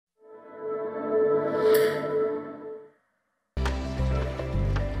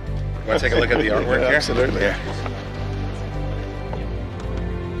Want to take a look at the artwork here? Absolutely. Yeah.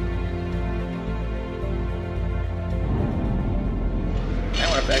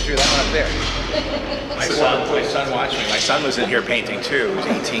 Actually, that one up there. My son watched me. My son was in here painting too. He was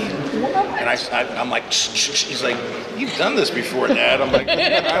 18. And I'm like, he's like, you've done this before, Dad. I'm like,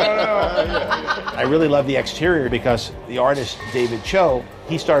 I don't know. I really love the exterior because the artist, David Cho,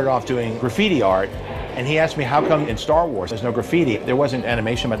 he started off doing graffiti art. And he asked me, how come in Star Wars there's no graffiti? There wasn't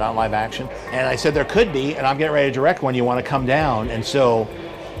animation, but not live action. And I said, there could be, and I'm getting ready to direct one. You want to come down? And so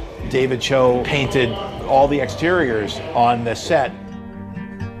David Cho painted all the exteriors on the set.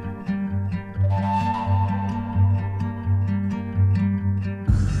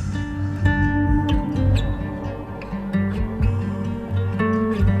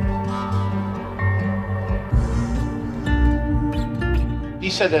 He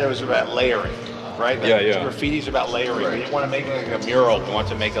said that it was about layering, right? Like graffiti's about layering. Right. You didn't want to make it like a mural. You want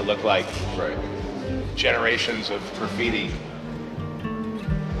to make it look like generations of graffiti.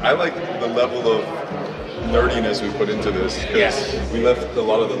 I like the level of nerdiness we put into this. Yes. We left a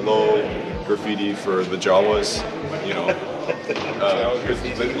lot of the low graffiti for the Jawas, you know.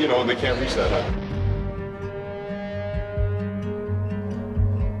 You know, they can't reach that high.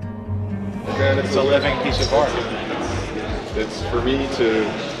 Man, It's a living piece of art. It's for me to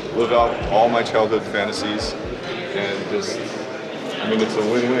live out all my childhood fantasies and just, I mean, it's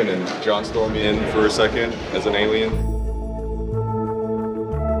a win-win. And John stole me in for a second as an alien.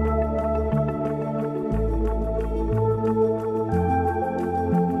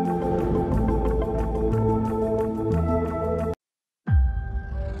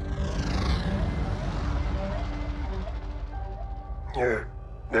 You're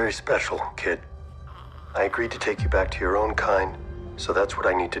very special, kid. I agreed to take you back to your own kind, so that's what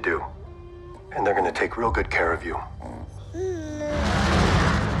I need to do. And they're gonna take real good care of you.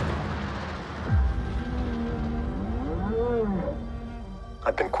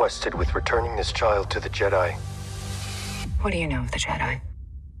 I've been quested with returning this child to the Jedi. What do you know of the Jedi?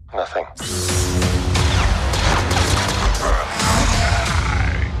 Nothing.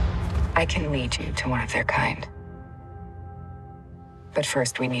 I can lead you to one of their kind. But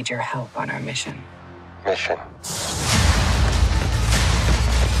first, we need your help on our mission. Mission.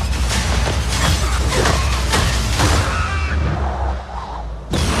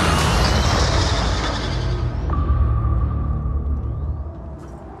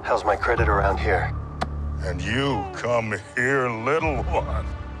 How's my credit around here? And you come here, little one.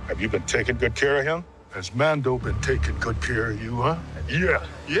 Have you been taking good care of him? Has Mando been taking good care of you, huh?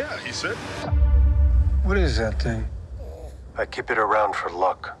 Yeah, he said. What is that thing? I keep it around for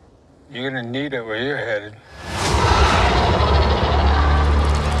luck. You're gonna need it where you're headed.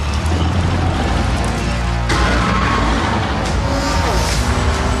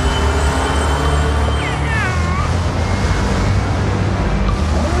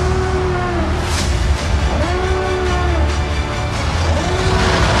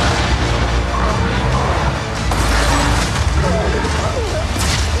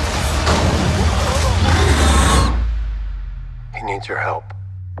 He needs your help.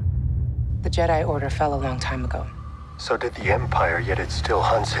 The Jedi Order fell a long time ago. So did the Empire, yet it still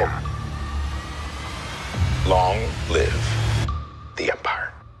hunts him. Long live the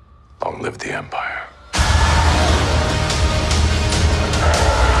Empire. Long live the Empire.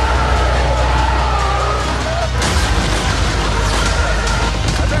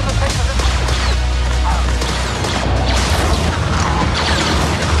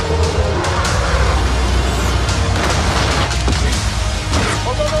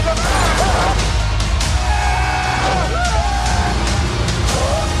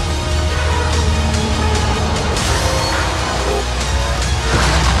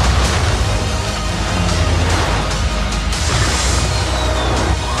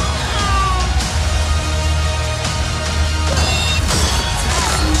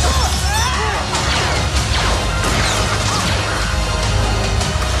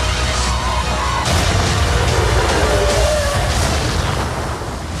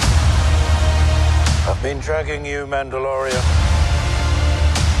 Been tracking you, Mandalorian.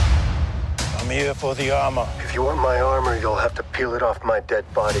 I'm here for the armor. If you want my armor, you'll have to peel it off my dead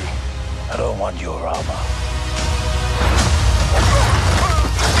body. I don't want your armor.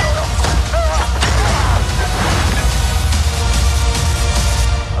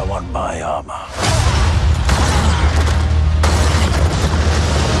 I want my armor.